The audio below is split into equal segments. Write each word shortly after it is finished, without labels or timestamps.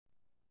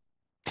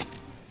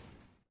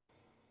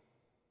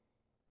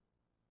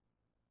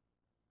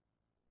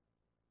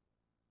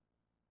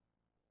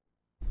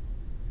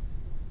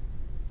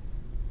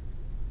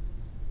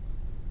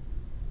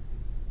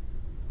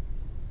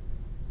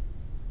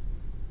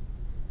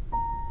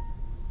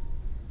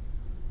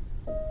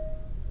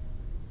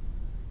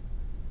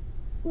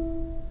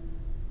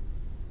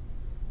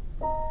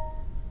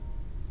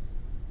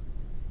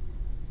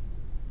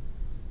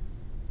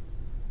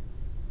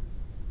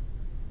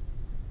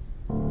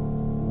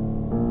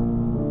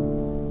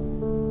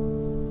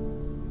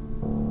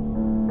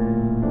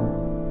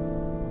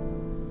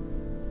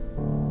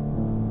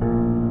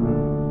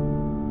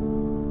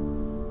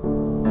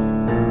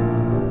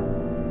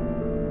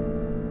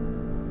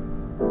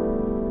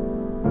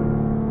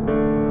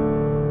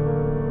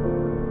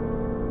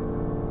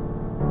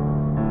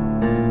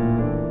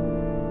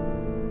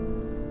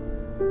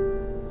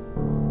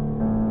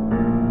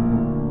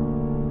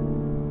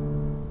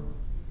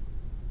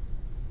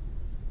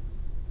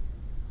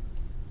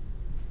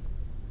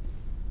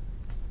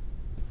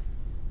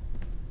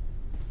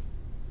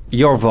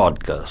Your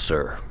vodka,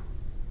 sir.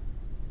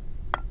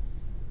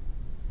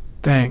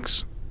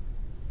 Thanks.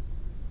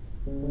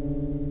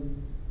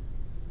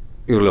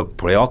 You look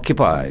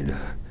preoccupied,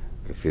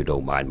 if you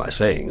don't mind my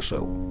saying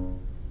so.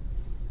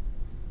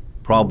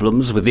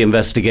 Problems with the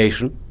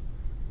investigation?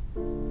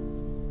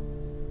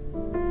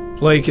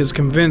 Blake is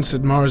convinced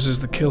that Mars is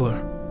the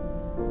killer.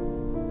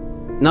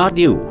 Not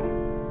you.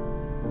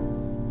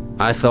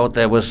 I thought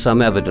there was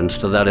some evidence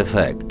to that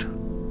effect.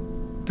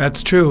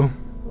 That's true.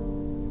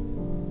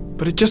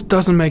 But it just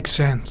doesn't make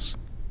sense.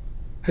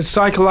 His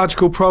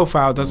psychological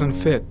profile doesn't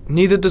fit.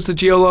 Neither does the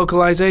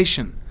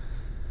geolocalization.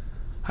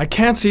 I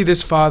can't see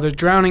this father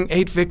drowning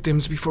 8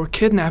 victims before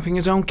kidnapping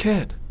his own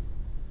kid.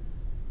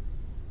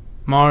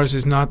 Mars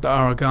is not the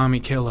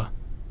origami killer.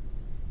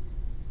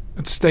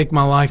 I'd stake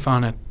my life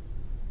on it.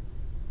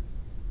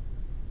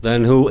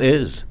 Then who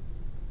is?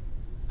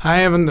 I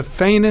haven't the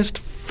faintest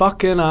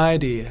fucking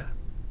idea.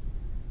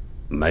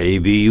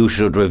 Maybe you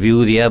should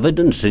review the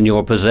evidence in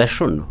your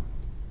possession.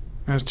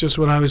 That's just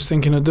what I was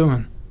thinking of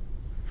doing.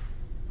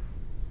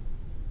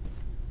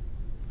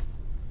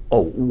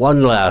 Oh,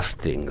 one last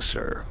thing,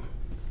 sir.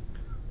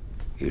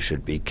 You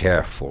should be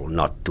careful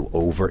not to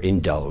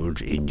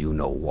overindulge in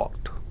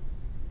you-know-what.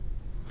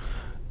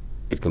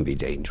 It can be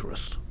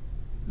dangerous.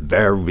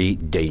 Very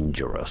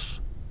dangerous.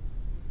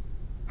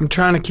 I'm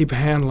trying to keep a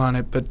handle on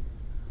it, but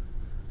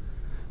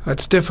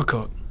that's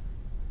difficult.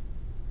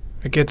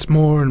 It gets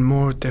more and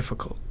more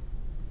difficult.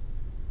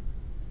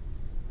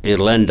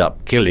 It'll end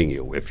up killing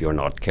you if you're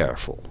not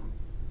careful.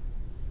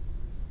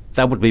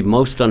 That would be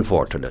most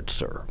unfortunate,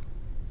 sir.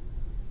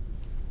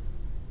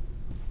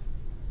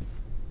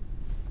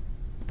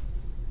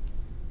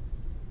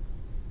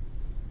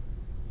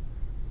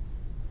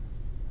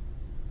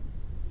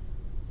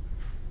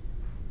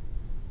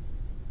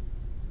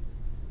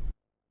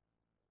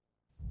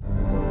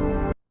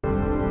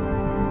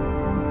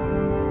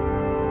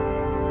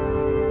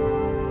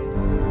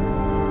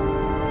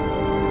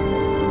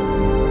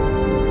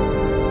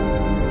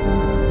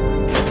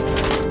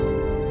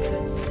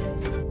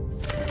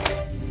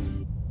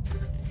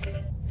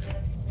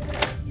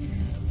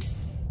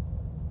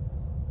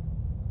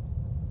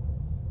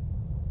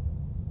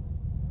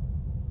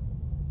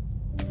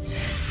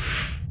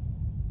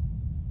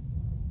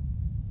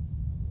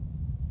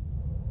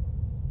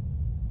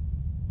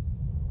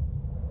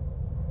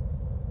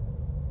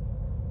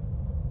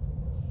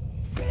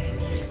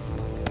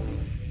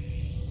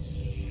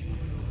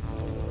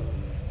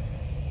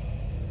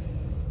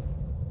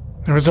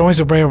 There is always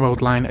a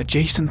railroad line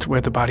adjacent to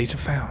where the bodies are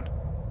found.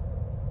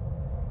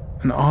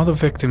 And all the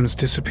victims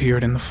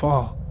disappeared in the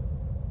fall.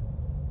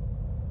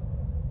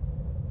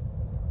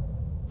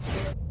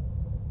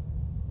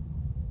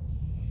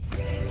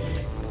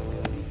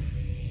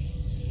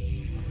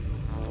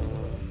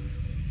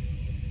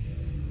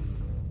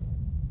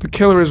 The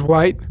killer is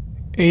white,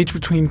 aged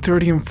between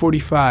 30 and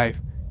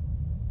 45.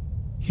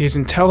 He is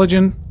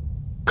intelligent,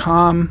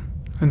 calm,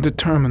 and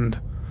determined.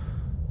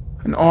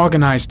 An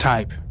organized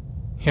type.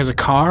 He has a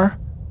car.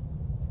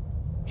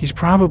 He's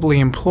probably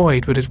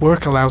employed, but his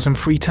work allows him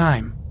free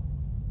time.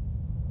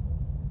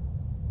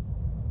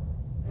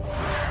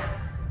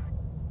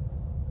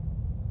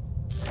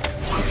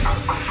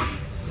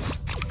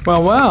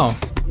 Well,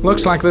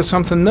 looks like there's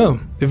something new.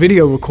 The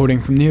video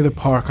recording from near the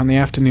park on the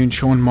afternoon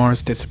showing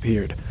Mars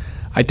disappeared.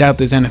 I doubt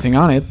there's anything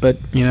on it, but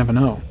you never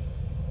know.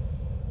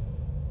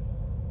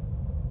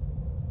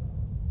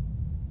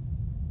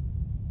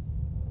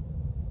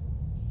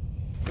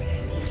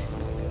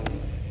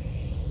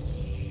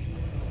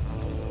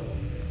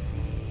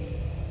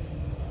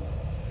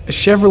 A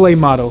Chevrolet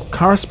model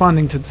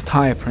corresponding to the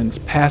tire prints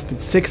passed at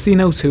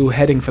 1602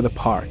 heading for the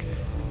park,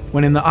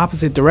 when in the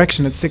opposite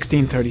direction at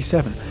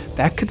 1637.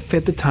 That could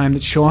fit the time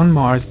that Sean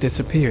Mars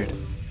disappeared.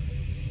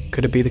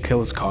 Could it be the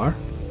killer's car?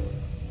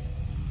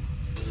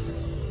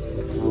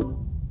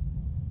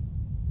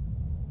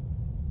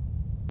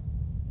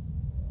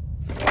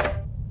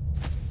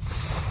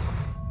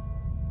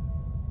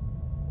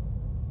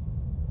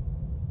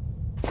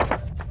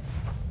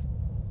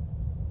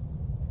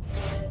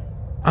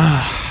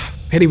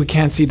 Pity we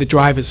can't see the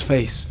driver's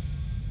face.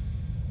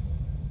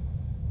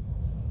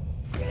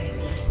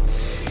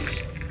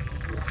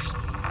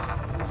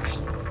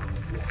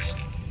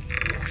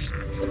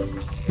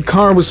 The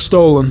car was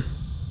stolen.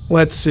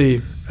 Let's see.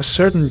 A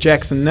certain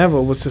Jackson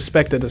Neville was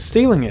suspected of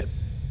stealing it,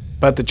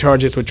 but the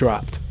charges were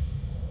dropped.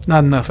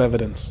 Not enough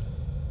evidence.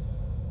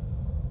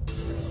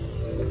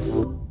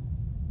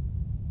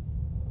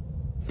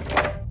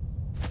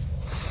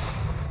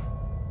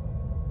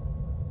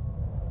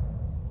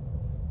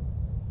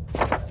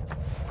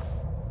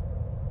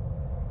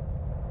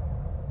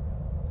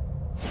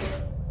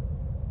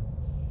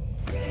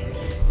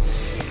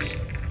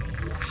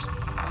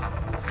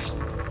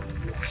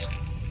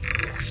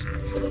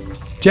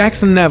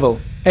 Jackson Neville,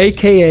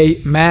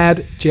 aka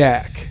Mad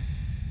Jack,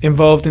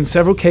 involved in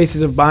several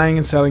cases of buying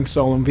and selling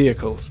stolen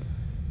vehicles,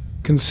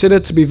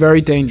 considered to be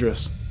very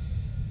dangerous.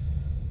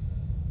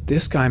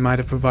 This guy might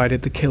have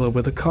provided the killer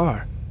with a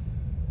car.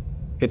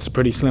 It's a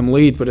pretty slim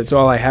lead, but it's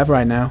all I have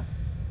right now.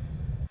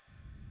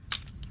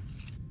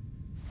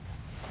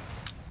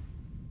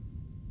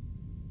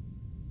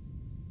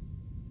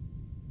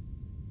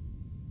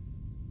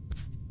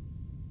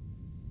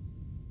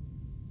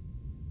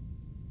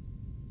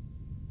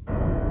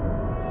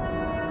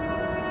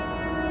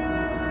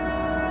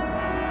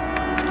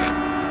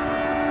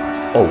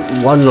 Oh,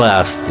 one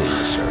last thing,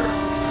 sir.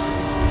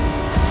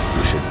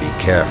 You should be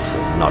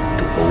careful not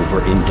to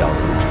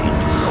overindulge in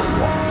you know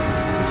what.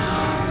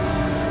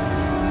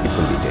 It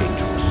can be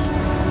dangerous.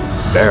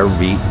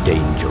 Very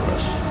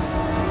dangerous.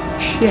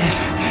 Shit,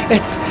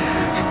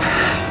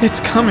 it's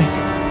coming.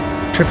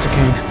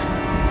 Tryptocane.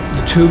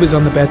 The tube is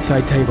on the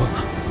bedside table.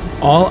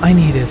 All I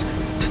need is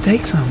to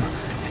take some,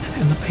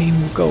 and the pain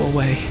will go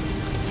away.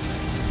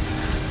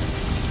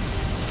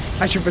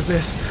 I should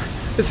resist.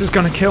 This is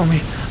gonna kill me.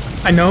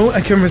 I know I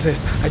can resist.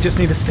 I just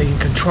need to stay in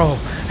control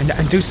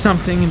and do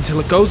something until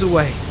it goes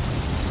away.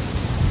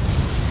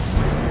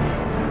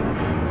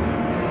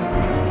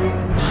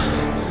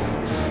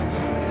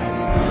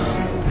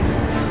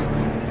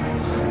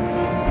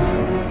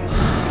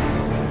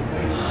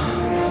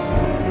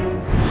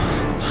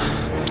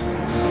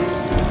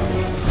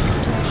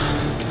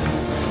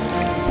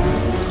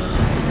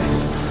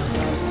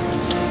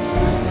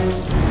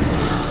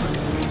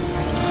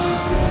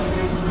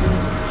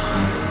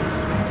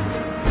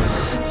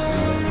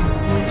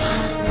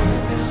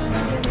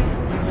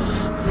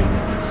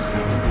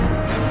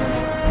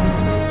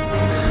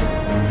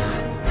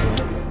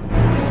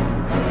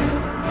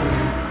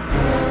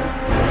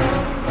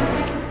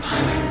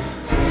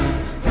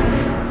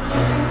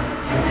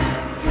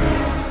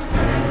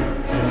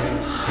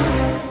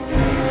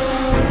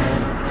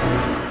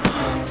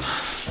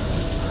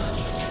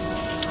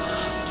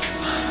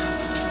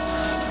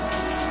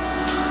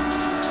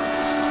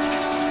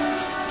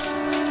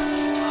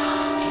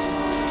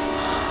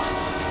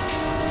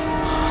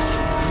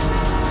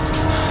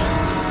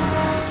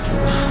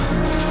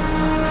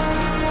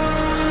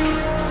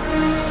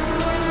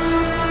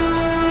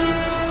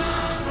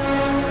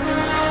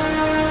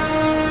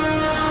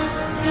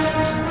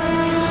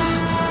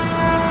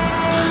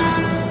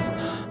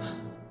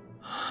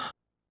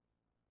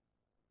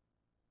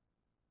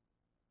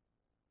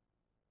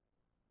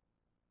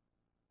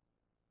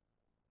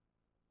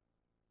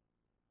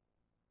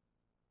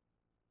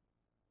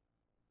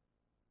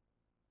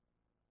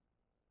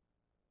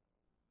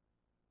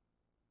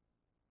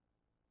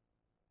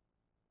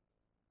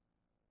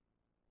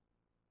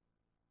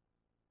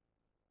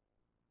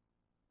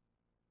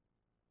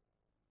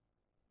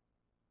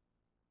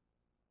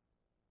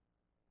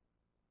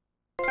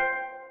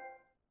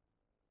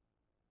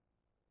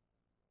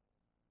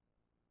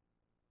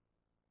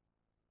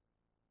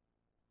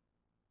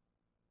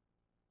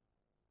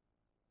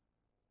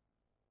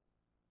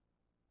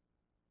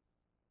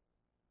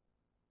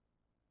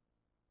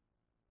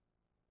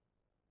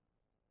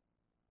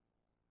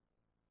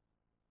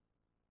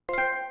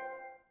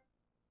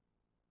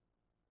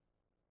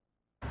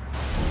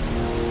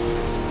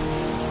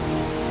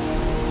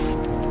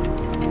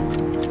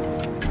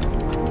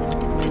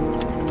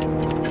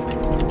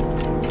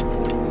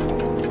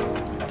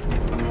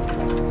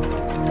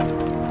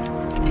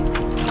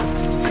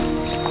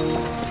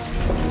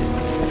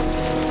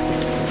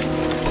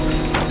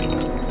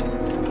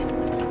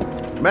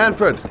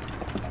 Manfred!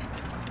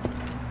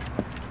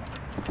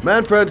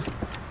 Manfred!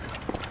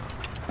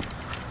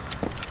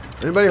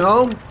 Anybody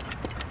home?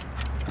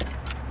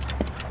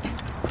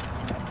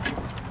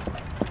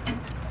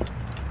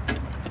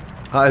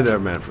 Hi there,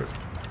 Manfred.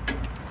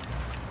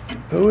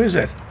 Who is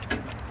it?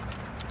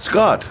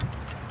 Scott.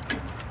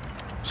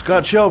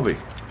 Scott Shelby.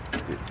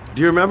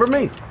 Do you remember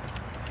me?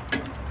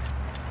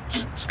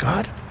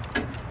 Scott?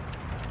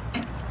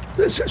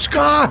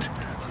 Scott!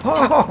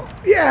 Oh,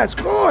 yes,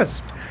 of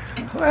course.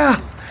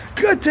 Well,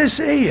 good to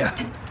see you.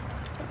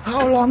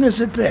 How long has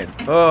it been?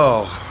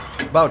 Oh,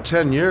 about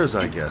 10 years,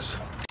 I guess.